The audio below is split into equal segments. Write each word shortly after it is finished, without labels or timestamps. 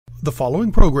The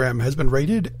following program has been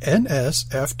rated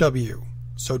NSFW,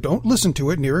 so don't listen to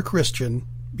it near a Christian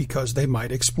because they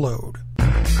might explode.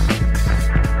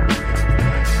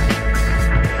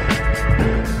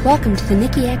 Welcome to the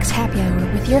Nikki X Happy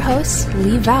Hour with your hosts,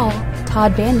 Lee Vowell,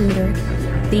 Todd Vandinger,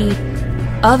 the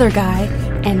other guy,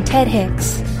 and Ted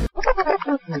Hicks.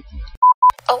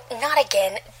 Oh, not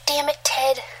again. Damn it,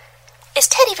 Ted. Is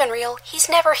Ted even real? He's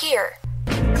never here.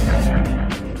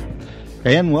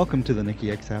 And welcome to the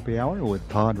Nikki X Happy Hour with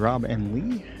Todd, Rob, and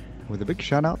Lee, with a big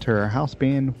shout out to our house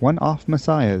band, One Off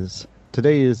Messiahs.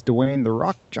 Today is Dwayne "The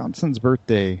Rock" Johnson's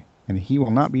birthday, and he will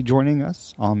not be joining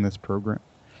us on this program.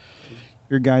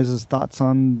 Your guys' thoughts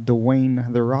on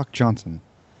Dwayne "The Rock" Johnson?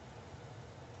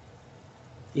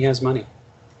 He has money.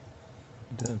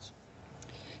 He does.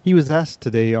 He was asked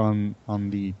today on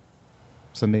the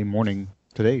Sunday Morning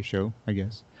Today show, I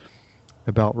guess,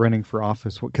 about running for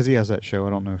office, because he has that show. I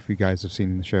don't know if you guys have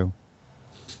seen the show.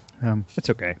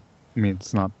 It's okay. I mean,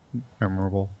 it's not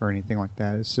memorable or anything like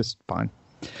that. It's just fine.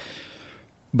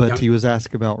 But he was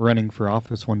asked about running for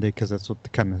office one day, because that's what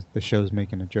the show's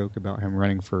making a joke about him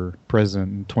running for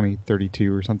president in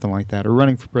 2032 or something like that, or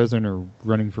running for president or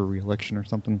running for re-election or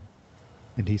something.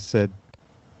 And he said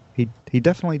he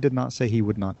definitely did not say he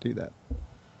would not do that.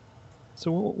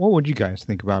 So what would you guys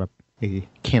think about a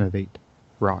candidate,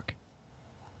 Rock?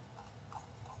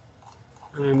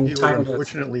 He would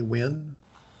unfortunately win.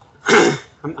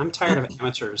 I'm tired of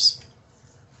amateurs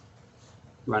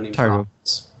running for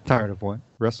office. Tired of what?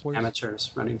 Wrestlers?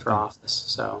 Amateurs running for office.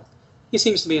 So he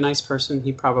seems to be a nice person.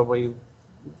 He probably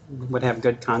would have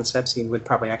good concepts. He would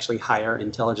probably actually hire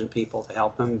intelligent people to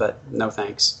help him, but no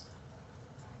thanks.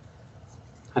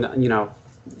 And,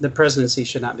 the presidency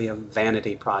should not be a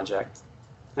vanity project.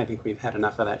 I think we've had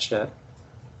enough of that shit.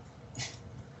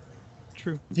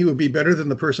 True. He would be better than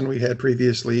the person we had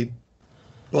previously,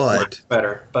 but... Much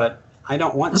better, but I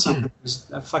don't want someone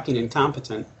who's fucking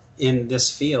incompetent in this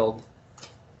field.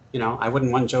 I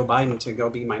wouldn't want Joe Biden to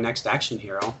go be my next action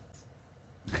hero.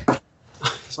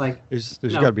 It's like... There's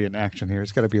got to be an action here.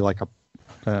 It's got to be like a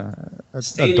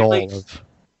doll of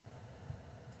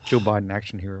Joe Biden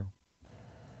action hero.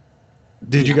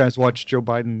 Did you guys watch Joe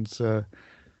Biden's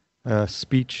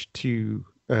speech to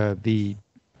the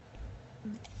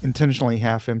intentionally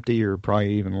half empty, or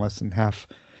probably even less than half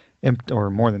empty, or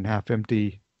more than half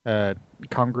empty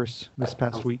Congress this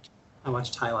past week? I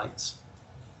watched highlights.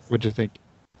 What'd you think?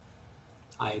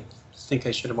 I think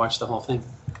I should have watched the whole thing.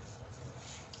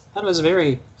 That was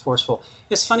very forceful.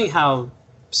 It's funny how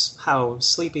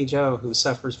Sleepy Joe, who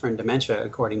suffers from dementia,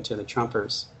 according to the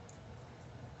Trumpers,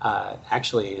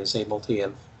 actually is able to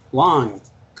give long,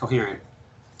 coherent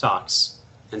talks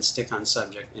and stick on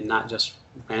subject and not just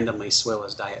randomly swill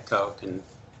his Diet Coke and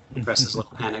press his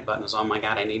little panic button. Oh my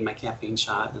God, I need my caffeine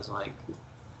shot. And it's like,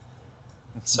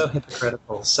 so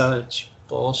hypocritical, such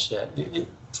bullshit. And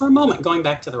for a moment, going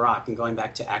back to The Rock and going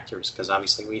back to actors, because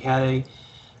obviously we had a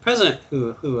president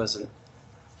who was a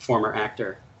former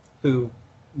actor, who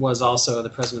was also the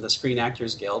president of the Screen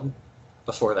Actors Guild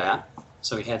before that.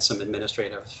 So he had some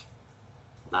administrative,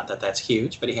 not that that's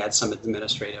huge, but he had some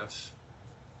administrative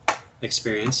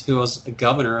experience, who was a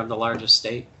governor of the largest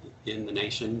state in the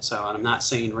nation. So I'm not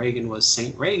saying Reagan was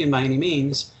Saint Reagan by any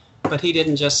means, but he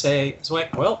didn't just say, it's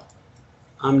like, well,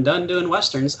 I'm done doing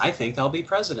Westerns, I think I'll be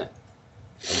president.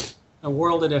 A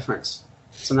world of difference.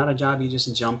 It's not a job you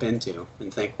just jump into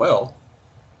and think, well,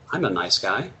 I'm a nice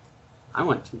guy. I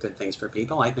want good things for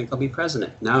people. I think I'll be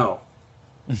president. No,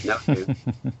 dude,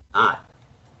 not.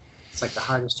 It's like the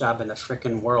hardest job in the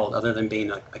frickin' world other than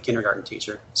being a kindergarten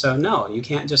teacher. So no, you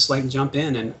can't just jump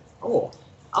in and,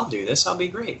 I'll do this, I'll be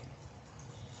great.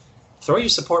 Throw your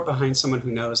support behind someone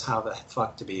who knows how the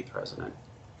fuck to be president.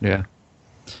 Yeah.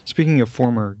 Speaking of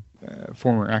former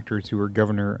actors who were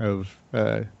governor of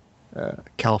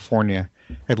California,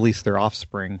 at least their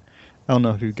offspring, I don't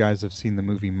know if you guys have seen the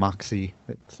movie Moxie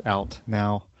that's out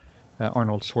now.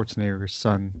 Arnold Schwarzenegger's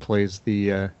son plays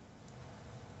the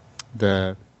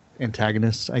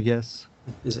antagonist, I guess.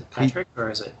 Is it Patrick or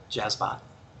is it Jazzbot?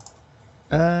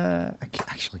 I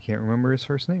actually can't remember his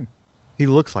first name. He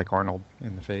looks like Arnold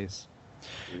in the face,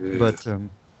 but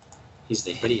he's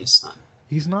the hideous son.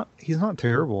 He's not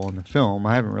terrible in the film.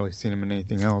 I haven't really seen him in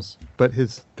anything else. But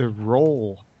the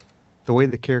role, the way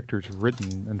the character's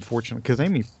written, unfortunately, because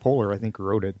Amy Poehler, I think,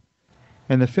 wrote it,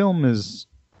 and the film it's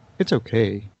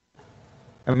okay.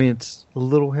 I mean, it's a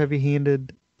little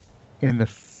heavy-handed in the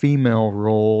female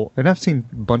role, and I've seen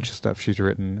a bunch of stuff she's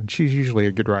written, and she's usually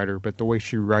a good writer, but the way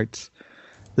she writes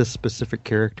this specific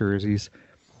character is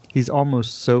he's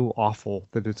almost so awful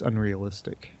that it's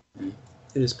unrealistic. It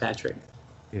is Patrick.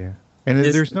 Yeah. And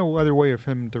there's no other way of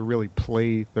him to really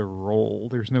play the role.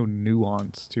 There's no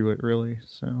nuance to it, really.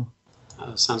 So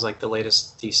sounds like the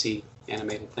latest DC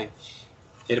animated thing.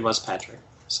 It was Patrick.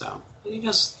 So he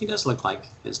does look like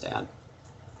his dad,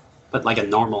 but like a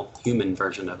normal human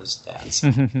version of his dad.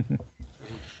 So.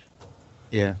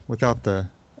 Yeah, without the.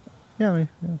 Yeah, I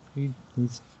mean,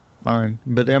 he's fine,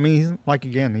 but I mean, he's like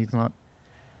again, he's not.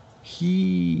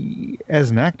 He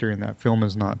as an actor in that film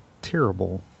is not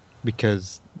terrible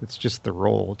because it's just the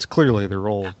role. It's clearly the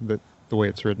role that the way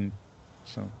it's written.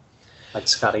 So. Like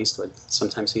Scott Eastwood,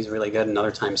 sometimes he's really good, and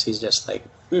other times he's just like,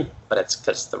 but it's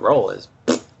because the role is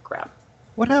crap.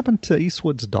 What happened to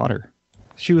Eastwood's daughter?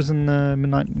 She was in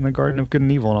Midnight in the Garden of Good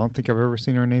and Evil, and I don't think I've ever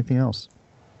seen her in anything else.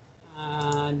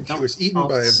 She was eaten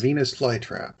by a Venus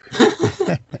flytrap.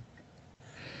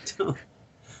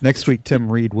 Next week,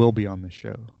 Tim Reed will be on the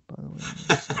show, by the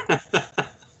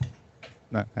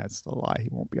way. That's a lie. He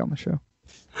won't be on the show.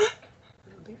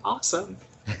 That'd be awesome.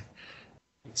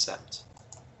 Except.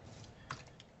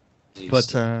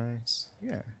 But,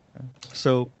 yeah.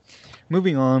 So,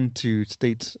 moving on to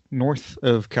states north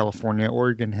of California,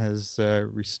 Oregon has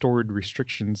restored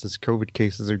restrictions as COVID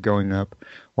cases are going up,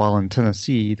 while in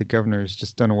Tennessee, the governor has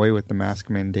just done away with the mask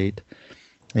mandate.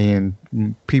 And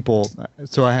people,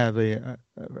 so I have a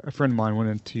friend of mine went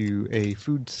into a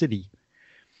Food City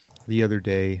the other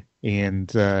day,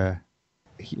 and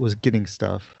he was getting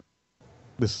stuff.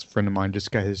 This friend of mine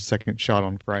just got his second shot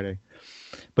on Friday.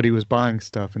 But he was buying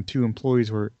stuff, and two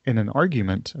employees were in an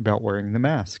argument about wearing the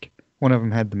mask. One of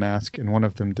them had the mask, and one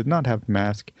of them did not have the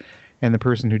mask. And the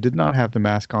person who did not have the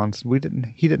mask on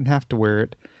said he didn't have to wear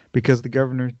it because the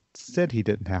governor said he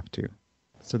didn't have to.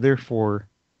 So therefore,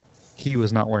 he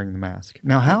was not wearing the mask.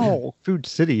 Now, how Food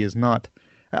City is not...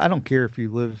 I don't care if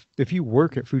you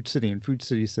work at Food City and Food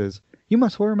City says, you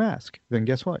must wear a mask. Then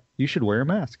guess what? You should wear a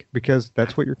mask because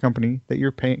that's what your company that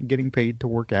you're getting paid to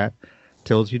work at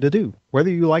tells you to do.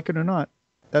 Whether you like it or not,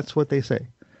 that's what they say.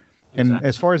 Exactly. And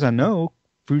as far as I know,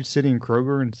 Food City and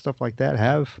Kroger and stuff like that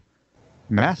have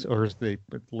mask, or at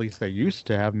least they used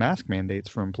to have mask mandates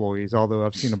for employees, although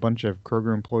I've seen a bunch of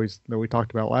Kroger employees that we talked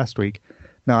about last week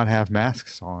not have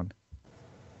masks on.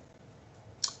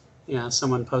 Yeah,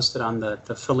 someone posted on the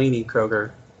Fellini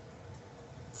Kroger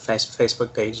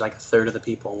Facebook page, like a third of the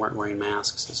people weren't wearing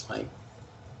masks. It's like,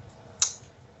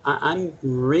 I'm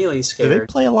really scared. Do they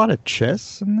play a lot of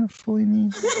chess in the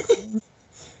Fellini?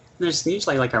 There's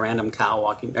usually like a random cow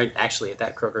walking. Actually, at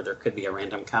that Kroger, there could be a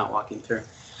random cow walking through.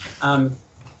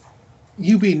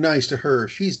 You be nice to her.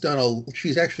 She's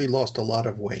actually lost a lot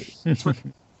of weight. Well,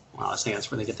 I think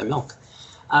that's where they get the milk.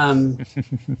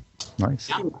 Nice.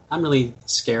 I'm really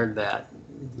scared that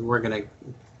we're going to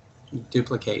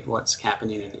duplicate what's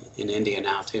happening in India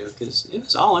now too, because it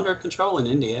was all under control in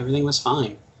India. Everything was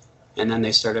fine. And then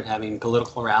they started having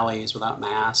political rallies without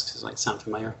masks. Does that sound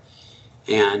familiar?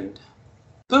 And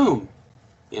boom,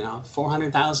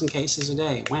 400,000 cases a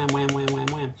day. Wham, wham, wham, wham,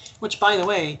 wham. Which, by the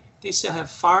way, they still have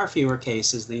far fewer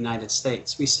cases than the United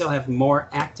States. We still have more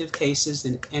active cases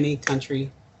than any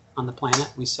country on the planet.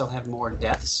 We still have more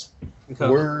deaths from COVID.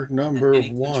 We're number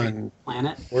one.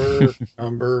 Planet. We're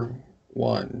number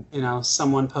one.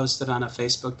 Someone posted on a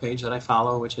Facebook page that I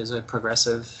follow, which is a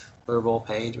progressive liberal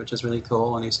page, which is really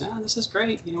cool, and he said, this is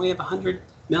great. We have 100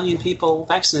 million people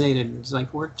vaccinated. It's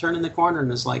like, we're turning the corner,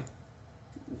 and it's like,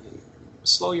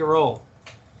 slow your roll.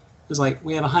 It's like,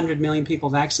 we have 100 million people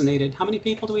vaccinated. How many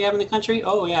people do we have in the country?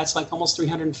 Oh, yeah, it's like almost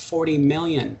 340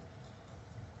 million.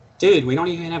 Dude, we don't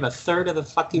even have a third of the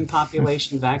fucking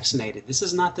population vaccinated. This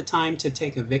is not the time to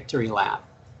take a victory lap.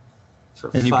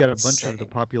 And you've got a bunch of the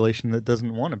population that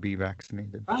doesn't want to be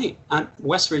vaccinated. Right.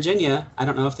 West Virginia, I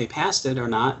don't know if they passed it or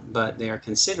not, but they are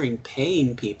considering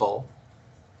paying people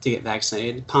to get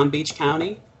vaccinated. Palm Beach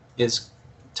County is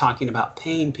talking about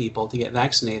paying people to get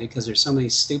vaccinated because there's so many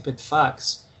stupid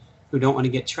fucks who don't want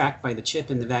to get tracked by the chip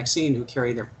in the vaccine, who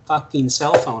carry their fucking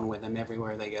cell phone with them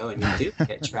everywhere they go, and you do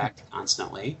get tracked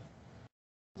constantly.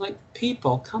 Like,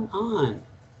 people, come on.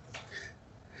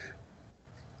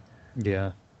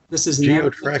 Yeah. This is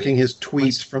geo-tracking his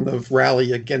tweets from the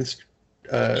rally against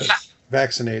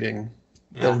vaccinating.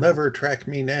 Yeah. They'll never track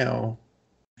me now.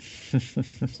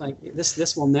 It's like,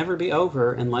 this will never be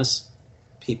over unless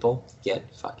people get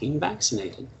fucking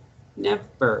vaccinated.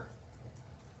 Never.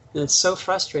 And it's so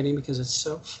frustrating because it's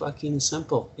so fucking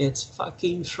simple. It's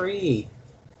fucking free.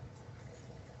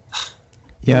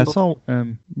 Yeah, I saw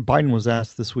Biden was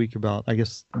asked this week about, I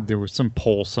guess there was some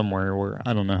poll somewhere where,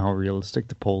 I don't know how realistic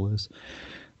the poll is,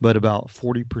 but about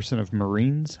 40% of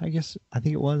Marines, I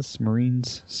think it was,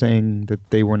 Marines saying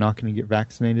that they were not going to get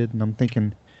vaccinated. And I'm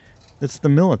thinking, it's the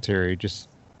military. Just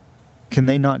Can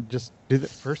they not just do that?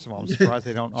 First of all, I'm surprised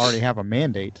they don't already have a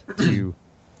mandate to.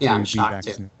 Yeah, I'm be shocked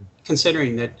too. vaccinated.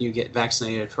 Considering that you get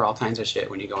vaccinated for all kinds of shit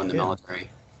when you go in the military.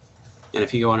 And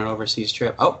if you go on an overseas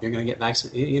trip, you're going to get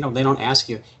vaccinated. You know, they don't ask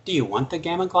you, do you want the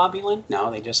gamma globulin?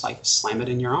 No, they just like slam it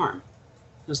in your arm.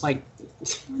 It's like,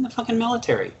 you're in the fucking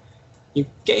military. You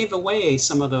gave away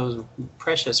some of those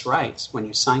precious rights when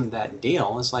you signed that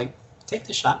deal. It's like, take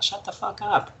the shot, shut the fuck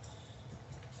up.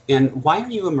 And why are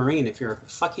you a Marine if you're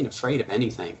fucking afraid of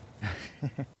anything?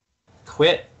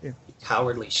 Quit, you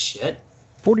cowardly shit.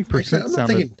 40% I'm not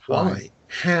thinking why.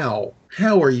 How?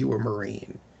 How are you a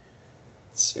Marine?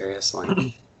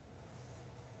 Seriously.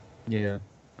 Yeah.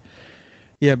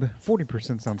 Yeah, but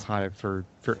 40% sounds high for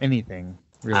anything,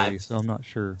 really, so I'm not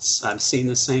sure. I've seen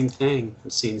the same thing.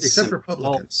 I've seen Except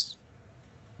Republicans.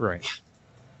 Right.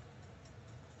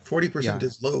 40%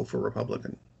 is low for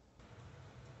Republican.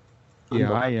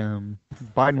 Yeah,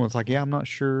 Biden was like, I'm not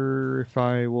sure if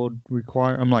I will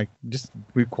require. I'm like, just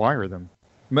require them.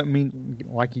 But I mean,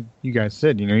 like you guys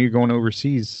said, you're going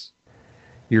overseas.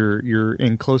 You're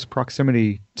in close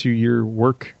proximity to your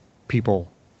work people,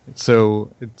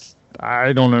 so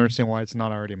I don't understand why it's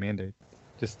not already a mandate.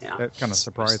 That kind of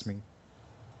surprised me.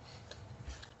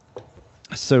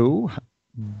 So,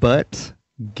 but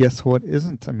guess what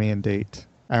isn't a mandate?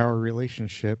 Our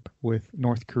relationship with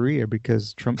North Korea,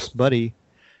 because Trump's buddy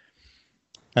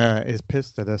is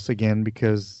pissed at us again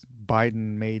because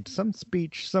Biden made some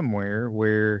speech somewhere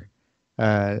where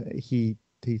he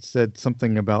said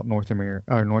something about North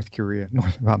Korea.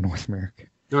 North America.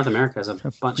 North America is a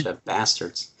bunch of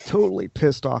bastards. Totally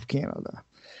pissed off Canada,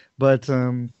 but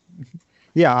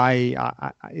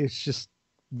it's just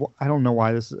I don't know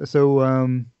why this.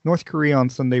 So North Korea on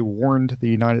Sunday warned the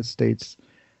United States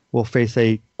will face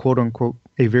a quote unquote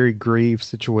a very grave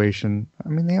situation. I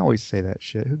mean, they always say that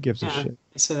shit. Who gives a shit?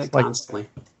 They say that constantly.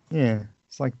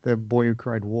 It's like the boy who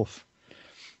cried wolf.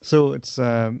 So it's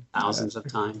thousands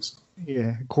of times.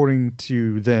 Yeah, according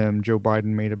to them, Joe Biden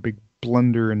made a big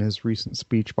blunder in his recent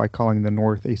speech by calling the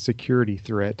North a security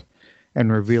threat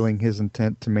and revealing his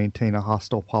intent to maintain a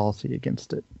hostile policy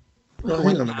against it. Well,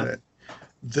 hang on a minute.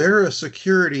 They're a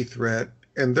security threat,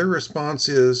 and their response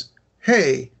is,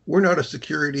 hey, we're not a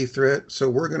security threat, so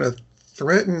we're going to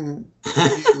threaten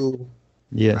you.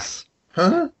 Yes.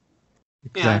 Huh?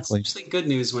 Exactly. Yeah, it's actually good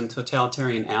news when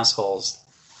totalitarian assholes,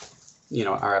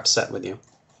 are upset with you.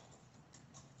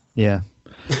 Yeah.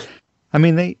 I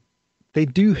mean, they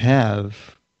do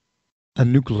have a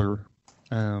nuclear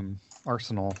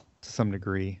arsenal to some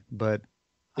degree, but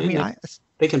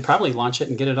they can probably launch it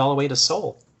and get it all the way to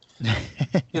Seoul.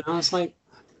 It's like,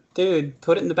 dude,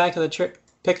 put it in the back of the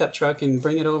pickup truck and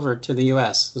bring it over to the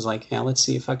U.S. It's like, yeah, let's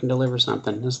see if I can deliver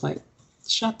something. It's like,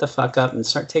 shut the fuck up and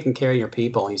start taking care of your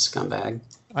people, you scumbag.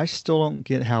 I still don't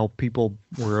get how people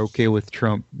were okay with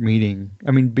Trump meeting.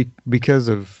 I mean, because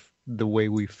of the way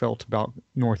we felt about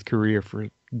North Korea for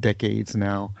decades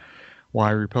now,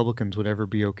 why Republicans would ever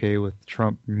be okay with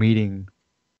Trump meeting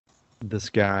this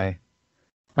guy.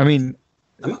 I mean,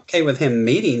 I'm okay with him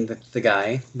meeting the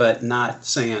guy, but not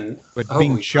saying, but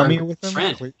being chummy with him?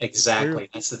 Friend. Exactly.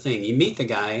 That's the thing. You meet the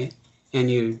guy,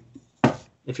 and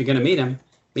if you're going to meet him,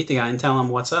 meet the guy and tell him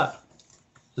what's up.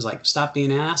 It's like, stop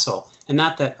being an asshole. And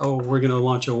not that, we're going to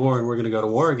launch a war and we're going to go to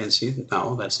war against you.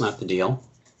 No, that's not the deal.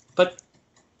 But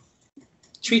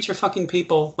treat your fucking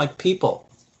people like people.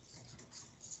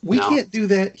 We can't do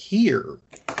that here.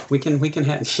 We can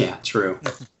have, yeah, true.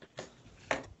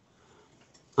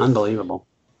 Unbelievable.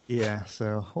 Yeah,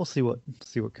 so we'll see what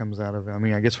comes out of it. I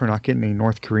mean, I guess we're not getting any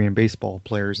North Korean baseball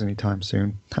players anytime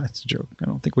soon. That's a joke. I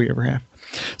don't think we ever have.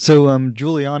 So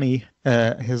Giuliani,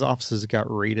 his offices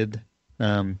got raided.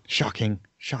 Shocking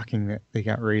that they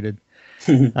got raided.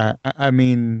 I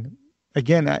mean,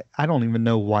 again, I don't even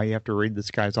know why you have to raid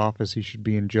this guy's office. He should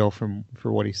be in jail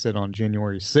for what he said on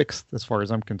January 6th, as far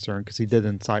as I'm concerned, because he did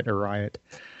incite a riot.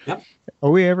 Yep. Are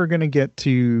we ever going to get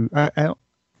to...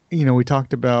 we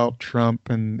talked about Trump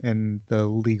and the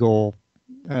legal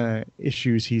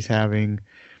issues he's having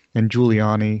and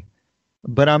Giuliani,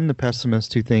 but I'm the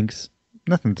pessimist who thinks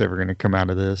nothing's ever going to come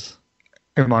out of this.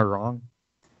 Am I wrong?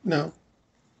 No.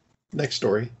 Next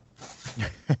story.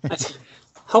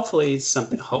 Hopefully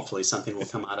something will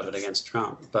come out of it against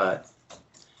Trump, but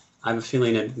I have a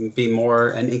feeling it'd be more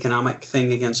an economic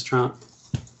thing against Trump,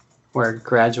 where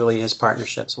gradually his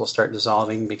partnerships will start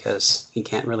dissolving because he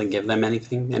can't really give them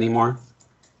anything anymore.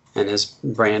 And his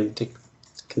brand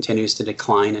continues to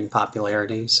decline in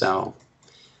popularity. So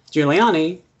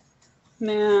Giuliani,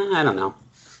 I don't know.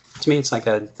 To me, it's like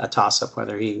a toss-up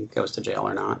whether he goes to jail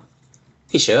or not.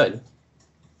 He should.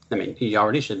 I mean, he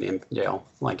already should be in jail,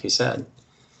 like you said.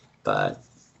 But,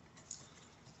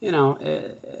 you know,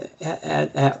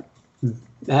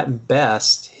 at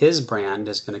best, his brand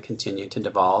is going to continue to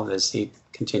devolve as he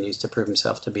continues to prove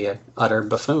himself to be an utter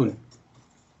buffoon.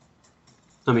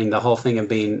 I mean, the whole thing of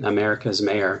being America's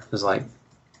mayor is like,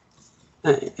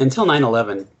 until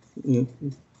 9/11,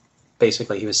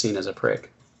 basically he was seen as a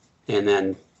prick. And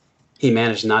then he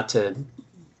managed not to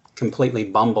completely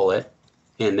bumble it.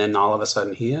 And then all of a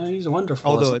sudden, he's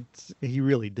wonderful. Although he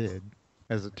really did,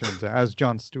 as it turns out, as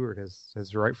Jon Stewart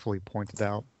has rightfully pointed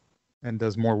out, and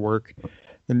does more work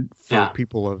for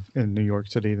people in New York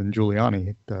City than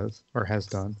Giuliani does or has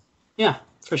done. Yeah,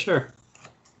 for sure.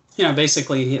 You know,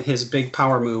 basically his big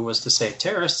power move was to say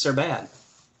terrorists are bad.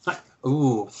 Like,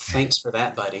 ooh, thanks for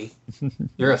that, buddy.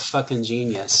 You're a fucking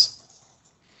genius.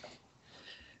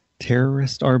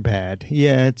 Terrorists are bad.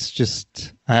 Yeah, it's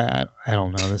just I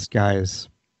don't know. This guy is,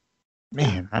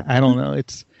 man. I don't know.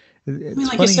 It's I mean,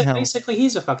 like you said, basically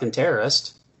he's a fucking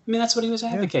terrorist. I mean, that's what he was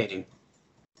advocating.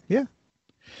 Yeah.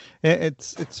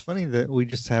 It's funny that we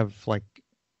just have like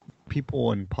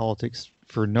people in politics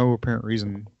for no apparent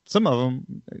reason. Some of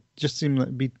them just seem to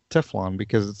be Teflon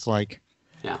because it's like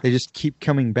they just keep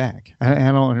coming back. I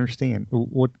don't understand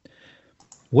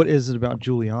what is it about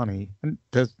Giuliani?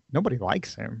 Nobody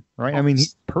likes him, right? I mean,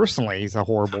 he's a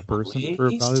horrible person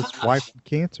about his wife's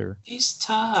cancer. He's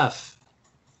tough.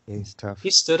 Yeah, he's tough.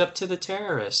 He stood up to the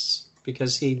terrorists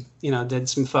because he, did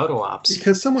some photo ops.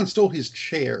 Because someone stole his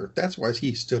chair. That's why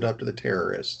he stood up to the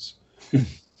terrorists.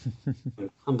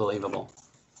 Unbelievable.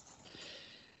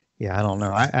 Yeah, I don't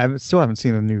know. I still haven't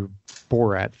seen a new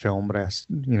Borat film, but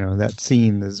that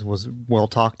scene was well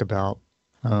talked about.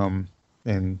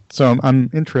 And so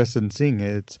I'm interested in seeing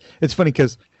it. It's funny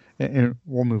because, and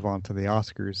we'll move on to the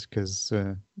Oscars because,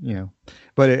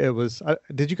 but it was,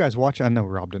 did you guys watch it? I know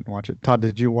Rob didn't watch it. Todd,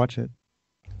 did you watch it?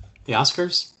 The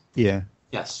Oscars? Yeah.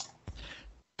 Yes.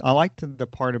 I liked the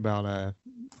part about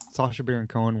Sacha Baron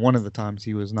Cohen. One of the times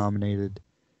he was nominated.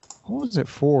 What was it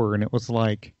for? And it was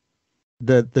like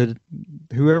the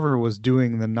whoever was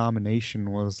doing the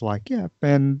nomination was like, yeah,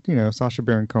 and Sacha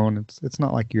Baron Cohen. It's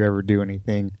not like you ever do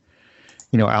anything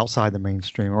outside the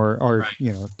mainstream or right.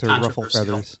 To ruffle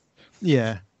feathers.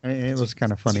 Yeah, it was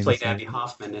kind of funny. He played Andy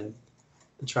Hoffman in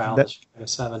the trial of Chicago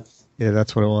 7. Yeah,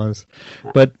 that's what it was.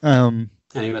 Yeah. But and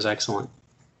he was excellent.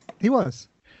 He was,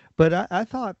 but I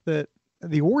thought that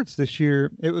the awards this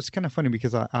year, it was kind of funny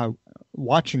because I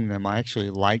watching them, I actually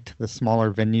liked the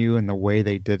smaller venue and the way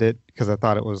they did it because I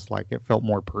thought it felt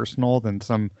more personal than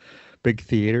some big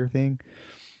theater thing.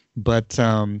 But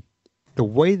the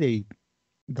way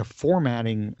the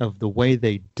formatting of the way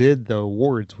they did the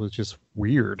awards was just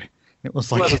weird. It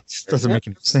was like, it just doesn't make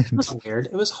any sense. It was weird.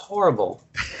 It was horrible.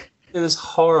 It was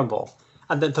horrible.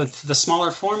 The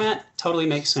smaller format totally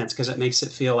makes sense because it makes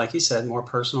it feel, like you said, more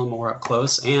personal, more up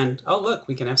close. And, oh, look,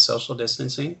 we can have social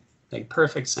distancing. Made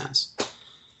perfect sense.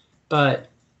 But,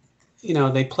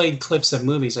 they played clips of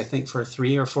movies, I think, for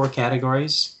 3 or 4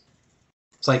 categories.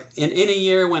 It's like in a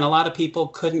year when a lot of people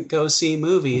couldn't go see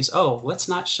movies, let's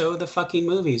not show the fucking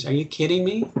movies. Are you kidding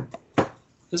me?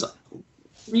 It's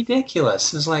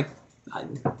ridiculous. It's like,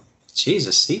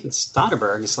 Jesus, Steven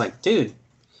Soderbergh is like, dude,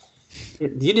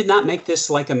 you did not make this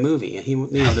like a movie. And he,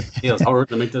 the deal is, we're going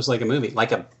to make this like a movie.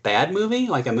 Like a bad movie?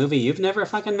 Like a movie you've never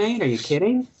fucking made? Are you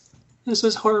kidding? This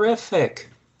was horrific.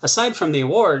 Aside from the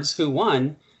awards, who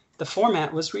won, the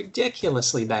format was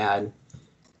ridiculously bad.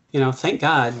 Thank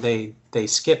God they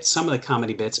skipped some of the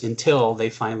comedy bits until they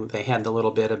had the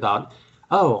little bit about,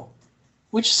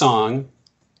 which song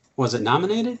was it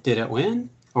nominated? Did it win?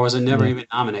 Or was it never even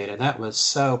nominated? That was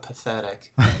so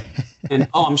pathetic. And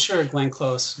I'm sure Glenn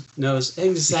Close knows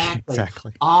exactly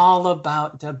all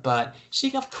about the butt.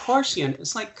 Of course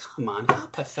it's like, come on, how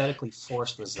pathetically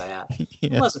forced was that?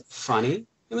 Yeah. It wasn't funny.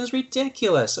 It was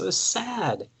ridiculous. It was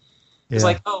sad. It's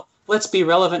like, let's be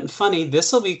relevant and funny.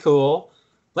 This'll be cool.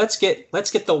 Let's get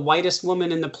the whitest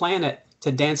woman in the planet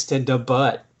to dance to the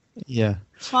butt. Yeah.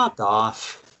 Fuck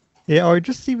off. Yeah, or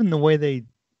just even the way the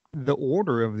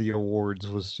order of the awards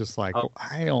was just like,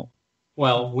 I don't.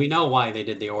 Well, we know why they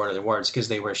did the order of the awards, because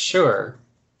they were sure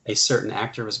a certain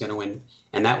actor was going to win,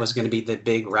 and that was going to be the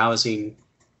big, rousing,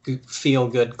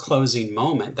 feel-good closing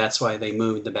moment. That's why they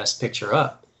moved the Best Picture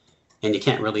up. And you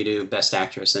can't really do Best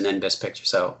Actress and then Best Picture.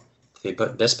 So they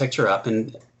put Best Picture up,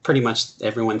 and pretty much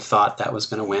everyone thought that was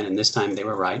going to win, and this time they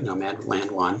were right.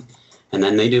 Nomadland won. And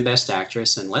then they do Best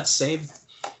Actress, and let's save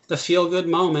the feel-good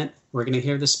moment. We're going to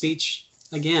hear the speech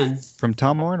again. From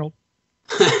Tom Arnold.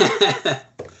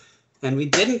 And we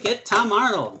didn't get Tom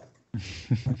Arnold.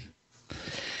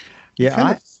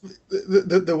 Yeah,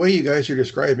 the way you guys are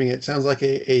describing it sounds like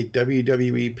a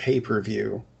WWE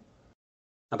pay-per-view.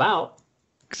 About.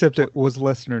 Except it was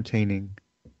less entertaining.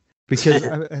 Because,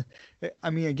 I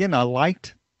mean, again, I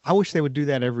wish they would do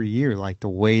that every year, like the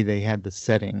way they had the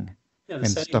setting and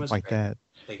stuff like that.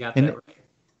 They got that right.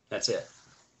 That's it.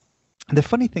 The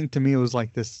funny thing to me was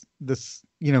like this,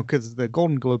 because the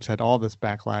Golden Globes had all this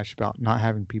backlash about not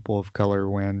having people of color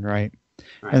win, right?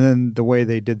 And then the way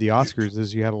they did the Oscars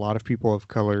is you had a lot of people of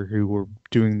color who were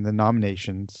doing the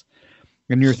nominations.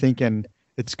 And you're thinking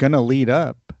it's going to lead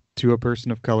up to a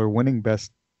person of color winning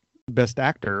best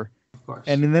actor. Of course.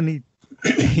 And then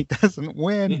he doesn't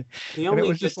win. And it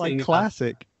was just like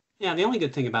classic. Yeah, the only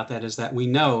good thing about that is that we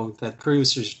know that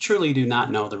producers truly do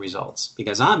not know the results.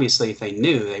 Because obviously if they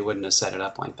knew, they wouldn't have set it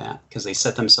up like that. Because they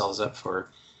set themselves up for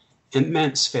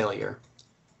immense failure.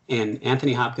 And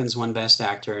Anthony Hopkins won Best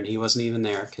Actor, and he wasn't even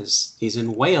there because he's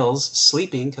in Wales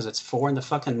sleeping because it's 4 in the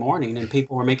fucking morning, and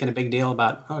people were making a big deal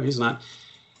about, oh, he's not.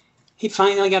 He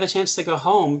finally got a chance to go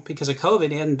home because of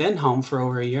COVID. He hadn't been home for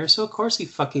over a year, so of course he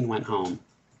fucking went home.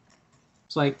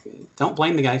 It's like, don't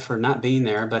blame the guy for not being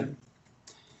there, but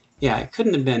yeah, it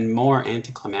couldn't have been more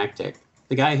anticlimactic.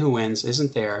 The guy who wins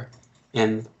isn't there,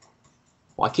 and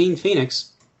Joaquin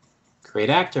Phoenix, great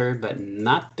actor, but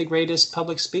not the greatest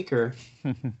public speaker,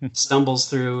 stumbles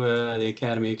through the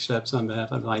Academy accepts on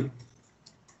behalf of, like,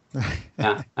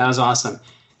 yeah, that was awesome.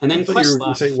 And then you were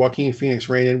going to say Joaquin Phoenix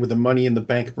ran in with the Money in the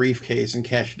Bank briefcase and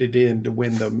cashed it in to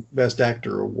win the Best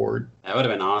Actor award. That would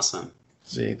have been awesome.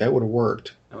 See, that would have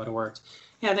worked. That would have worked.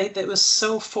 Yeah, it was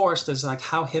so forced as like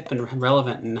how hip and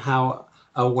relevant and how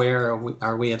aware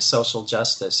are we of social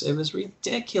justice. It was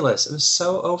ridiculous. It was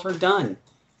so overdone.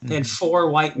 They had 4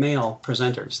 white male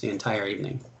presenters the entire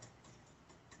evening,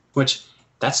 which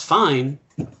that's fine.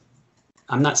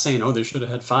 I'm not saying, oh, they should have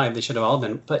had 5. They should have all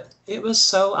been. But it was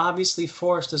so obviously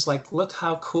forced. It's like, look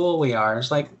how cool we are.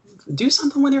 It's like, do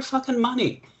something with your fucking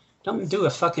money. Don't do a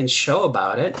fucking show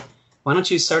about it. Why don't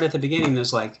you start at the beginning?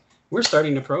 There's like, we're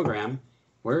starting a program.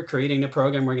 We're creating a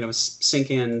program. We're going to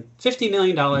sink in $50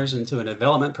 million into a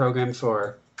development program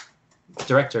for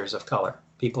directors of color.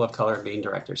 People of color being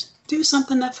directors. Do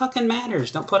something that fucking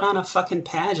matters. Don't put on a fucking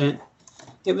pageant.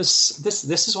 It was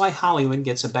this is why Hollywood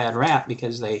gets a bad rap,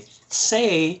 because they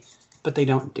say but they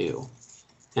don't do.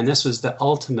 And this was the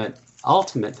ultimate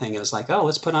thing. It was like, oh,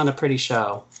 let's put on a pretty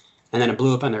show, and then it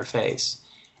blew up in their face.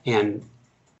 And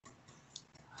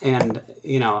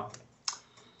you know,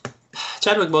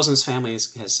 Chadwick Boseman's family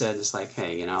has said, it's like,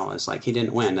 hey, you know, it's like he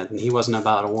didn't win and he wasn't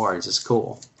about awards. It's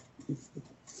cool.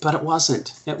 But it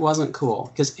wasn't. It wasn't cool.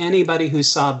 Because anybody who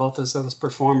saw both of those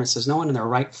performances, no one in their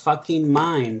right fucking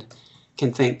mind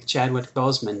can think Chadwick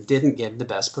Boseman didn't give the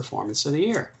best performance of the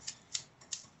year.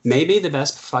 Maybe the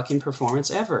best fucking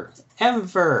performance ever.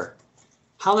 Ever.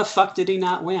 How the fuck did he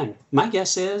not win? My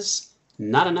guess is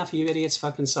not enough of you idiots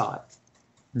fucking saw it.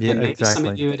 Yeah, and maybe exactly.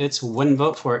 some of you idiots wouldn't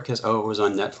vote for it because, oh, it was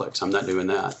on Netflix. I'm not doing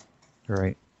that.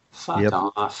 Right. Fuck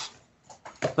off.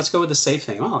 Let's go with the safe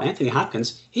thing. Well, Anthony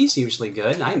Hopkins, he's usually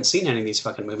good. I haven't seen any of these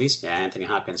fucking movies. Yeah, Anthony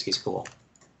Hopkins, he's cool.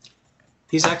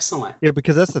 He's excellent. Yeah,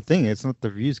 because that's the thing. It's not the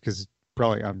views, because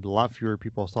probably a lot fewer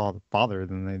people saw The Father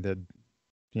than they did,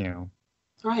 you know.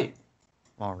 Right.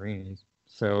 Already.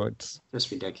 So it's just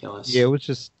ridiculous. Yeah, it was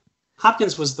just...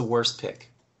 Hopkins was the worst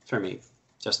pick for me.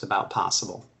 Just about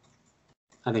possible.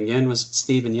 I think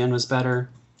Stephen Yeun was better.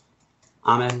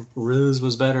 Ahmed Ruz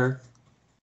was better.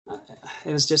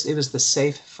 It was the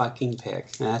safe fucking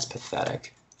pick. That's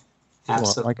pathetic.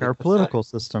 Absolutely. Well, like our political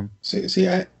system. See,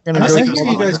 I hear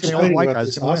you guys complaining about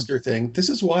this Oscar thing. This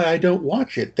is why I don't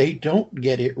watch it. They don't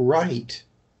get it right.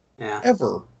 Yeah.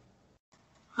 Ever.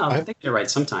 Well, they get it right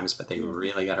sometimes, but they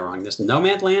really got it wrong. This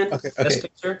Nomadland, Best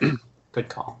Picture, good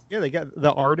call. Yeah, they got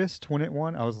The Artist when it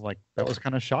won. I was like, that was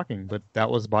kind of shocking, but that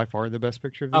was by far the best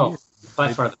picture of the year.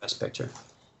 By far the best picture.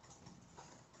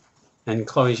 And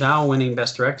Chloe Zhao winning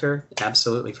Best Director,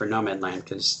 absolutely, for Nomadland,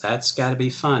 because that's got to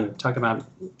be fun. Talk about,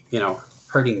 you know,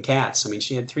 herding cats. I mean,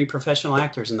 she had 3 professional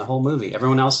actors in the whole movie.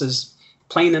 Everyone else is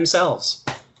playing themselves.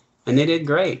 And they did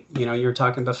great. You know, you were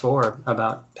talking before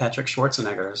about Patrick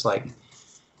Schwarzenegger. It's like,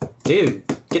 dude,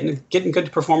 getting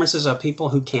good performances of people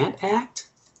who can't act,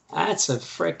 that's a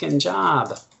frickin'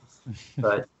 job.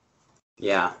 But,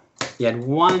 yeah, you had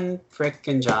one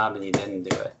frickin' job and you didn't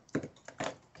do it.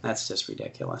 That's just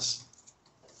ridiculous.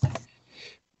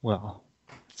 Well,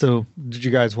 so did you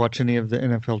guys watch any of the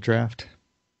NFL draft?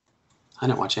 I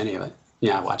didn't watch any of it.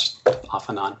 Yeah, I watched off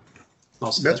and on.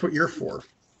 That's what you're for.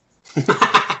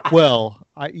 Well,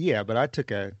 but I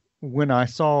took when I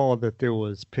saw that there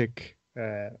was pick,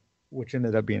 which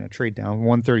ended up being a trade down,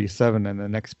 137, and the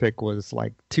next pick was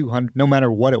like 200. No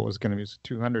matter what it was going to be,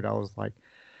 200. I was like,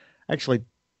 actually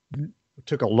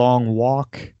took a long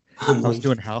walk I was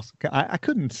doing house. I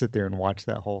couldn't sit there and watch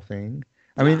that whole thing.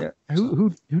 I mean,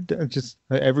 who just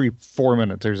every 4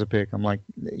 minutes there's a pick. I'm like,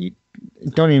 you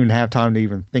don't even have time to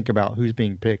even think about who's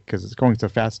being picked because it's going so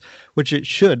fast, which it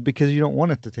should because you don't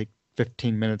want it to take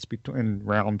 15 minutes between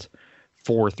round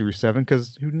 4 through 7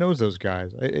 because who knows those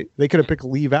guys? They could have picked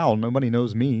Lee Val. Nobody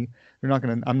knows me. I'm not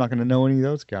gonna know any of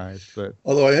those guys. But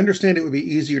although I understand it would be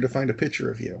easier to find a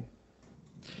picture of you.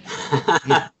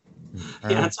 Yeah,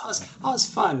 it's always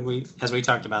fun. As we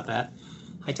talked about that.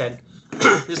 Hi, Ted.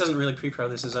 This isn't really pre-pro.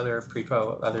 This is other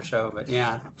pre-pro, other show. But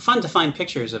yeah, fun to find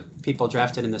pictures of people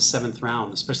drafted in the 7th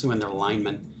round, especially when they're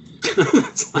linemen.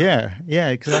 Yeah,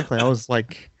 exactly. I was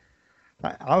like,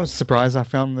 I was surprised I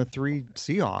found the 3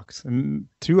 Seahawks, and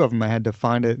 2 of them I had to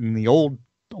find it in the old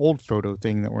photo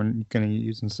thing that we're going to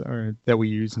use that we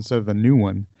use instead of the new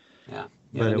one. Yeah,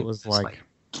 but it was like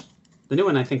the new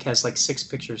one. I think has like 6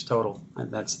 pictures total.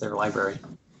 That's their library.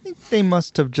 I think they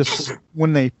must have just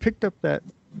when they picked up that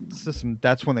system,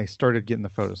 that's when they started getting the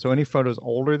photos. So any photos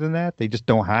older than that, they just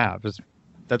don't have.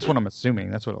 That's what I'm assuming.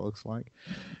 That's what it looks like.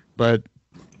 But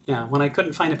yeah, when I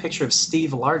couldn't find a picture of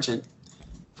Steve Largent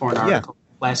for an article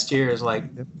last year, is like,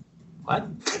 what?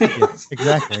 Yeah,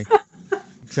 exactly.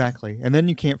 Exactly. And then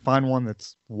you can't find one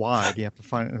that's wide. You have to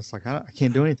find it. It's like, I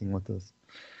can't do anything with this.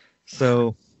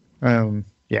 So,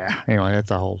 yeah, anyway,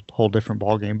 that's a whole different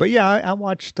ballgame. But yeah, I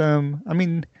watched, I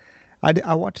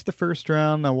watched the first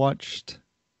round. I watched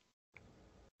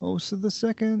most of the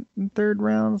second and third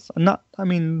rounds. If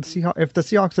the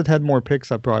Seahawks had more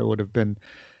picks, I probably would have been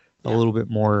a little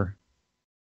bit more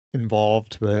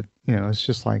involved. But, it's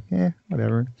just like,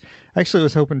 whatever. Actually, I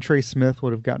was hoping Trey Smith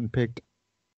would have gotten picked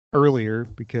earlier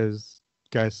because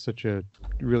the guy's such a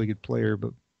really good player.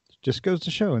 But it just goes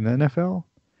to show in the NFL,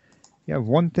 you have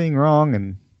one thing wrong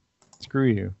and screw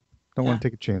you. Don't want to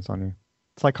take a chance on you.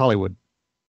 It's like Hollywood.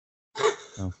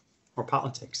 Or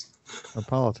politics. Or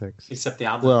politics. Except the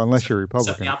opposite. Well, unless you're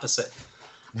Republican. Except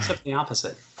the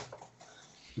opposite.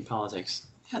 In politics.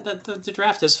 Yeah, the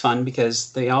draft is fun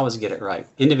because they always get it right.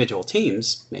 Individual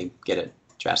teams may get it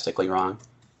drastically wrong,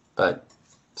 but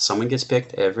someone gets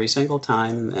picked every single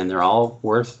time, and they're all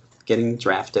worth getting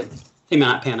drafted. They may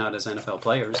not pan out as NFL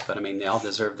players, but they all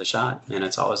deserve the shot, and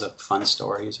it's always a fun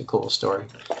story. It's a cool story.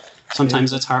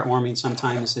 Sometimes it's heartwarming.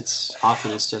 Sometimes it's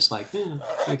just like, yeah,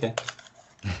 okay.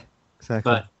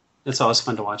 Exactly. But it's always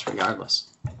fun to watch regardless.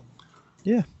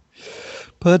 Yeah.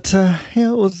 But,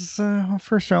 it was,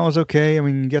 first round was okay.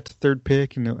 You get the 3rd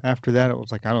pick, and after that, it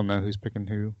was like, I don't know who's picking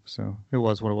who. So it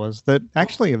was what it was.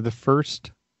 Actually, of the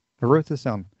first, I wrote this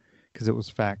down because it was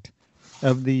fact.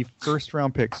 Of the first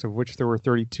round picks, of which there were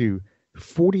 32,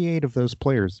 48 of those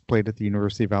players played at the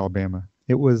University of Alabama.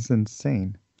 It was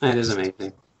insane. That is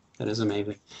amazing.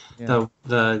 Yeah.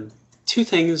 The 2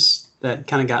 things that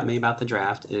kind of got me about the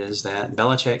draft is that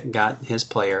Belichick got his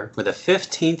player with a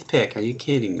 15th pick. Are you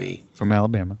kidding me? From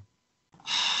Alabama.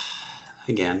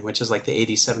 Again, which is like the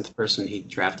 87th person he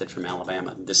drafted from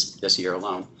Alabama this year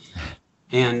alone.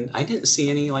 And I didn't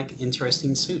see any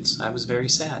interesting suits. I was very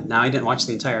sad. Now I didn't watch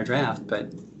the entire draft,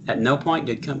 but at no point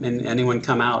did anyone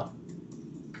come out,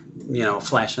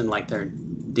 flashing like their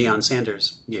Deion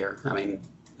Sanders gear. It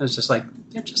was just like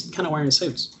they're just kind of wearing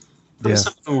suits.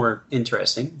 Some of them were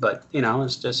interesting, but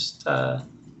it's just no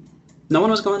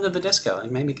one was going to the disco.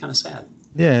 It made me kind of sad.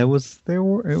 Yeah, it was. It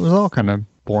was all kind of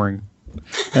boring.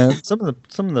 Some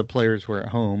of the players were at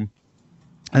home,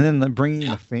 and then bringing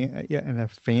a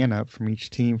fan up from each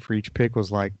team for each pick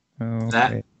was like, oh,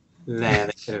 okay. They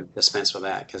could have dispensed with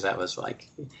that because that was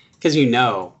because he's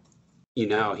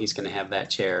going to have that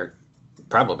chair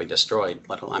probably destroyed.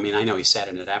 I know he sat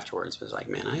in it afterwards, but it was like,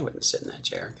 man, I wouldn't sit in that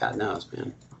chair. God knows,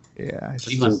 man. Yeah,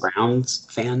 Cleveland Browns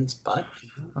fans' butt.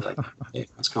 Hey,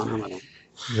 what's going on with them?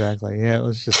 Exactly. Yeah, it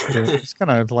was just it's kind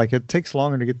of like it takes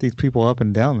longer to get these people up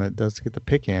and down than it does to get the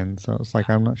pick in. So it's like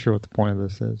I'm not sure what the point of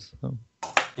this is. So.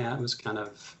 Yeah, it was kind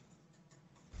of,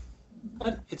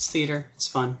 but it's theater. It's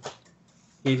fun.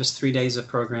 Gave us 3 days of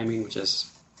programming, which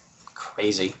is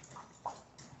crazy.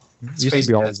 It used to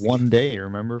be all one day.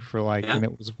 Remember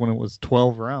and when it was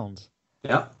 12 rounds.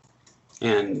 Yep.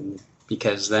 And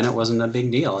because then it wasn't a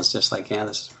big deal. It's just like, yeah,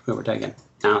 this is who we're taking.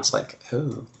 Now it's like,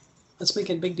 oh, let's make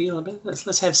a big deal of it.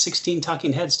 Let's have 16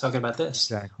 talking heads talking about this.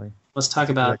 Exactly. Let's talk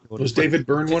about. Was David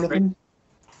Byrne one of them?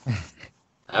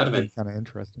 That would have been kind of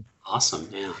interesting. Awesome,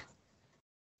 yeah.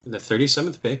 The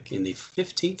 37th pick in the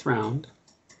 15th round.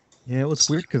 Yeah, it was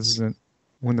weird because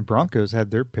when the Broncos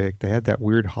had their pick, they had that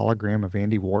weird hologram of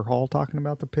Andy Warhol talking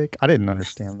about the pick. I didn't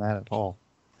understand that at all.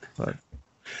 But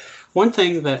one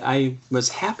thing that I was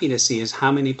happy to see is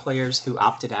how many players who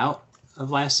opted out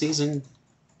of last season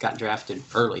got drafted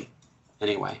early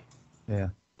anyway. Yeah.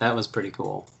 That was pretty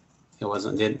cool. It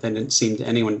wasn't. It didn't seem to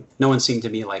anyone. No one seemed to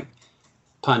be like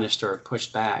punished or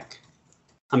pushed back.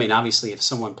 I mean, obviously, if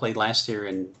someone played last year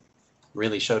and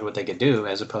really showed what they could do,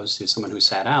 as opposed to someone who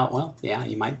sat out, well, yeah,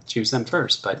 you might choose them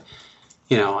first. But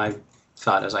I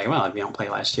thought, I was like, well, if you don't play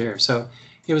last year, so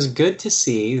it was good to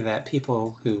see that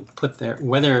people who put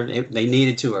whether they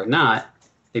needed to or not,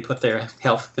 they put their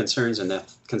health concerns and the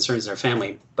concerns of their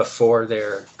family before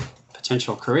their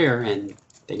potential career, and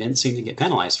they didn't seem to get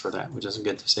penalized for that, which is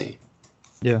good to see.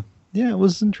 Yeah, it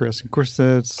was interesting. Of course,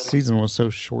 the season was so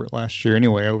short last year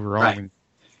anyway, overall. Right. I mean,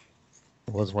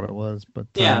 it was what it was. But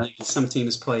yeah, some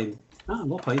teams played,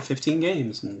 we'll play 15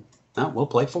 games, and we'll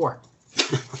play 4.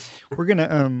 We're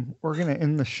gonna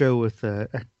end the show with a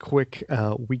quick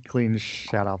weekly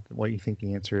shout out. What you think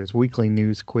the answer is? Weekly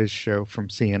news quiz show from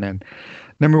CNN.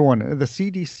 Number 1, the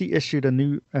CDC issued a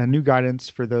new guidance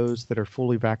for those that are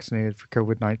fully vaccinated for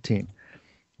COVID-19.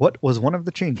 What was one of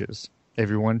the changes?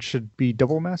 Everyone should be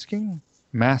double masking.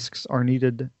 Masks aren't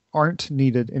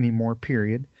needed anymore.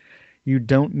 Period. You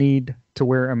don't need to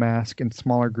wear a mask in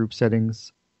smaller group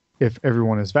settings if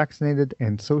everyone is vaccinated,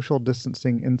 and social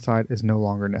distancing inside is no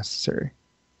longer necessary.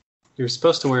 You're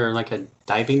supposed to wear like a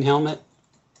diving helmet,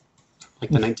 like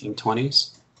the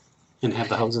 1920s, and have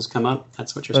the hoses come up.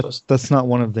 That's what you're supposed to do. That's not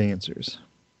one of the answers.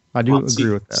 I do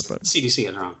agree with that, but CDC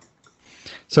is wrong.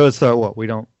 So it's what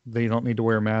they don't need to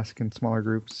wear a mask in smaller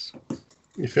groups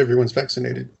if everyone's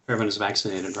vaccinated. Everyone is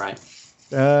vaccinated, right?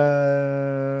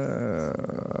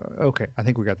 Okay, I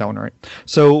think we got that one right.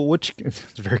 So it's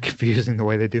very confusing the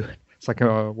way they do it. It's like,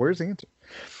 where's the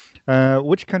answer?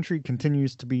 Which country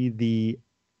continues to be the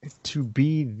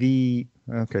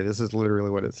okay, this is literally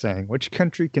what it's saying. Which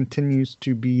country continues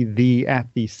to be at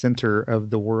the center of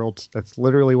the world's, that's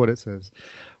literally what it says,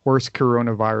 worst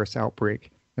coronavirus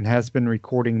outbreak, and has been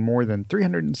recording more than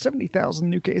 370,000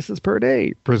 new cases per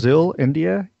day? Brazil,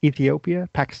 India, Ethiopia,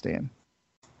 Pakistan.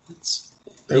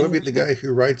 That would be the guy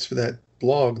who writes for that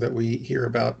blog that we hear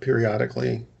about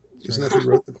periodically. Isn't that who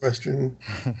wrote the question?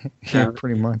 Yeah,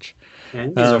 pretty much.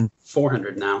 And these are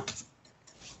 400 now.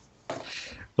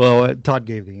 Well, Todd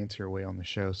gave the answer away on the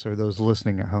show, so those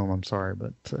listening at home, I'm sorry,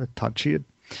 but Todd cheated.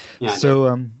 Yeah.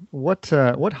 So, what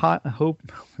hot hope?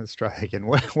 Let's try again.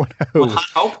 What hot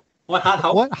hope? What hot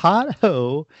hope? What hot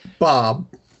ho? Bob.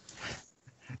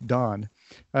 Don.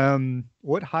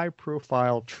 What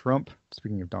high-profile Trump,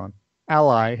 speaking of Don,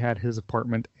 ally had his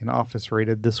apartment and office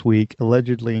raided this week,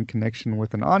 allegedly in connection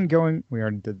with an ongoing... We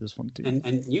already did this one, too.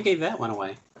 And you gave that one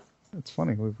away. That's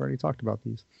funny. We've already talked about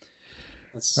these.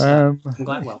 That's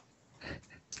Gladwell.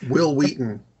 Will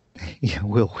Wheaton. Yeah,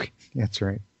 Will Wheaton. That's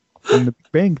right. From the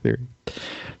Big Bang Theory.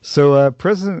 So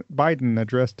President Biden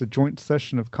addressed a joint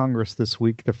session of Congress this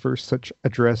week, the first such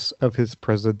address of his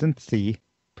presidency.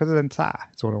 Presidenza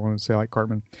is what I want to say, like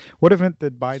Cartman. What event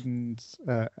did Biden's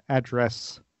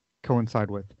address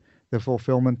coincide with? The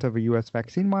fulfillment of a U.S.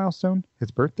 vaccine milestone,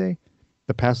 his birthday,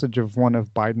 the passage of one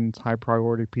of Biden's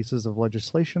high-priority pieces of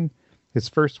legislation, his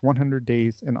first 100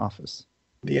 days in office.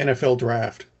 The NFL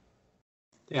draft.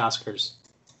 The Oscars.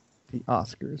 The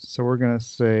Oscars. So we're going to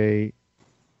say...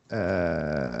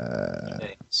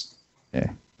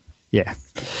 Yeah.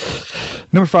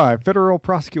 Number 5, federal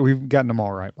prosecutor. We've gotten them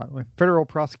all right, by the way. Federal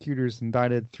prosecutors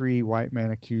indicted 3 white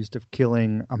men accused of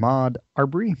killing Ahmaud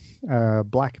Arbery, a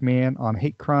black man, on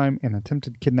hate crime and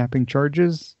attempted kidnapping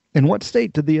charges. In what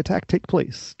state did the attack take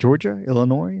place? Georgia,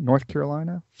 Illinois, North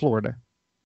Carolina, Florida?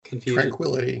 Confusion.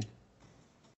 Tranquility. It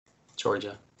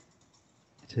Georgia.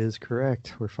 is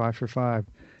correct. We're 5 for 5.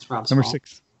 It's Rob Number Small.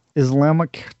 6,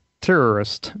 Islamic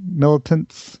terrorist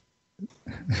militants.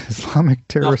 Islamic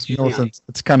terrorist militants.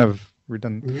 It's kind of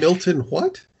redundant. Milton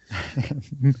what?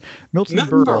 Milton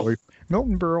Berle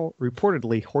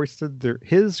reportedly hoisted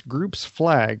his group's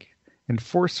flag and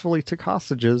forcefully took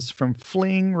hostages from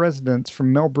fleeing residents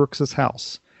from Mel Brooks's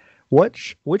house.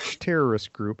 Which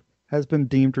terrorist group has been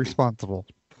deemed responsible?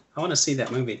 I want to see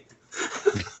that movie.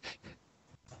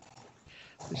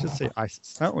 They should say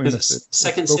ISIS. Not Is it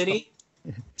Second City?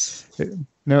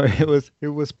 No, it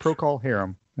was Procol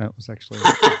Harum. That was actually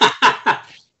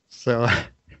so.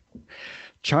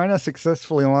 China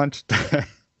successfully launched a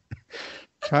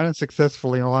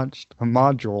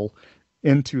module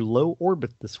into low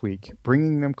orbit this week,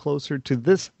 bringing them closer to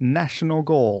this national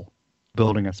goal: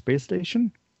 building a space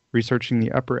station, researching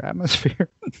the upper atmosphere.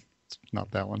 It's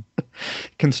not that one.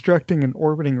 Constructing an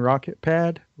orbiting rocket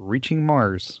pad, reaching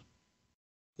Mars.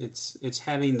 It's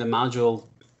having the module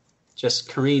just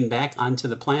careen back onto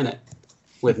the planet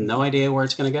with no idea where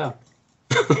it's going to go.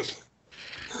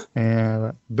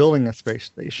 And building a space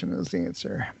station is the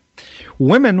answer.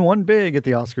 Women won big at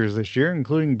the Oscars this year,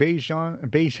 including Beijing-born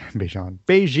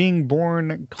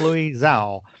Chloe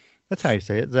Zhao. That's how you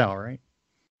say it, Zhao, right?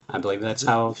 I believe that's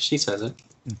how she says it.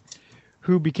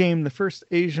 Who became the first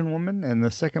Asian woman and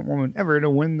the second woman ever to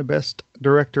win the Best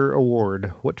Director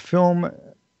award. What film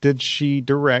did she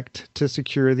direct to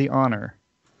secure the honor?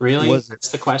 Really?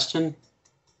 That's the question?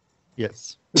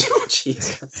 Yes. Oh,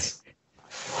 Jesus.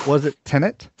 Was it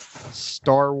Tenet,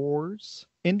 Star Wars,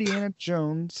 Indiana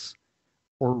Jones,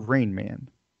 or Rain Man?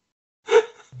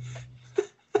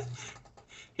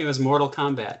 It was Mortal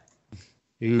Kombat.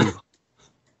 Ooh.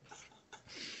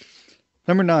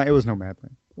 Number 9, it was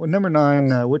Nomadland. Well, number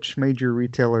 9, which major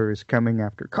retailer is coming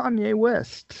after Kanye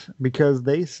West? Because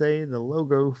they say the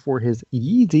logo for his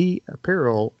Yeezy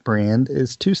apparel brand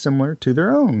is too similar to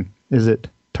their own. Is it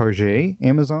Target,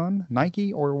 Amazon,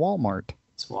 Nike, or Walmart?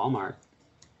 It's Walmart.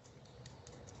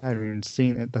 I haven't even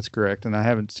seen it. That's correct. And I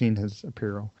haven't seen his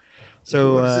apparel.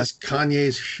 So, what is this,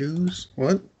 Kanye's shoes?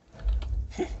 What?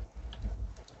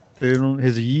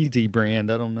 His Yeezy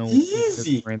brand. I don't know what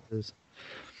his brand is.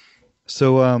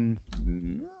 So,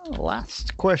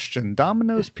 last question.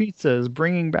 Domino's Pizza is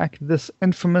bringing back this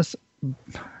infamous...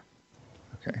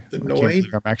 Okay. The Noid?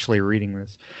 I'm actually reading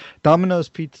this. Domino's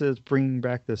Pizza is bringing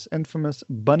back this infamous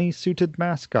bunny-suited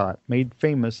mascot made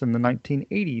famous in the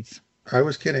 1980s. I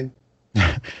was kidding.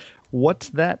 What's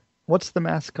the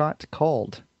mascot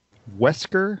called?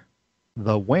 Wesker,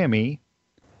 the Whammy,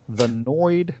 the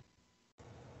Noid,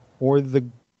 or the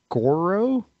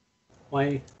Goro?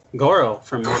 Why? Goro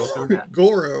from Mortal Kombat.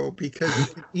 Goro, because you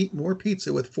can eat more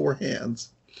pizza with 4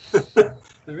 hands. It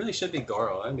really should be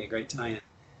Goro. That'd be a great tie-in.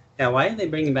 Yeah, why are they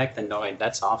bringing back the Noid?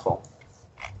 That's awful.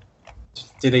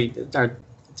 Do they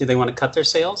want to cut their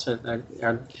sales? Or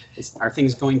are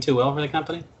things going too well for the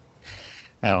company?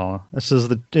 I don't know. It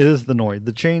is the Noid.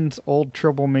 The chain's old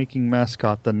troublemaking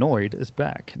mascot, the Noid, is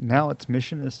back. Now its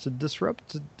mission is to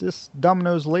disrupt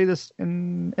Domino's latest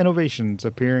innovations,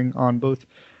 appearing on both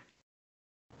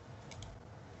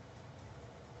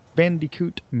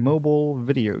Bandicoot mobile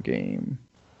video game.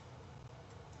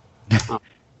 Oh,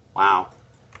 wow.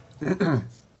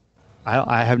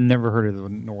 I have never heard of the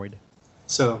Noid.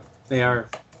 So they are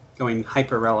going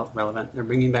hyper relevant. They're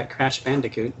bringing back Crash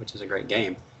Bandicoot, which is a great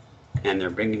game, and they're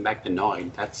bringing back the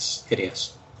Noid. That's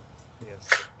hideous. Yes.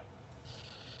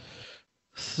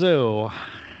 So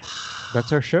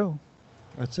that's our show.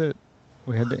 That's it.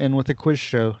 We had to end with a quiz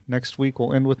show. Next week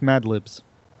we'll end with Mad Libs.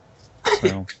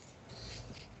 So,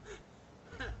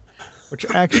 which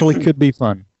actually could be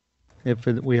fun if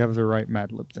we have the right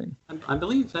Mad Lib thing. I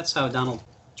believe that's how Donald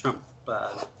Trump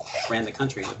ran the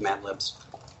country, with Mad Libs.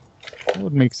 That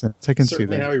would make sense. I can see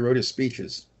Certainly that. how he wrote his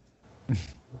speeches. A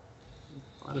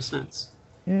lot of sense.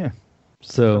 Yeah.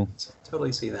 So,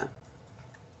 Totally see that.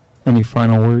 any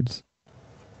final words?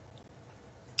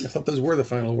 I thought those were the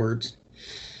final words.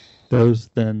 Those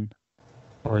then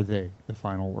are they the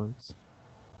final words?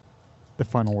 The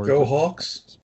final words. Go Hawks.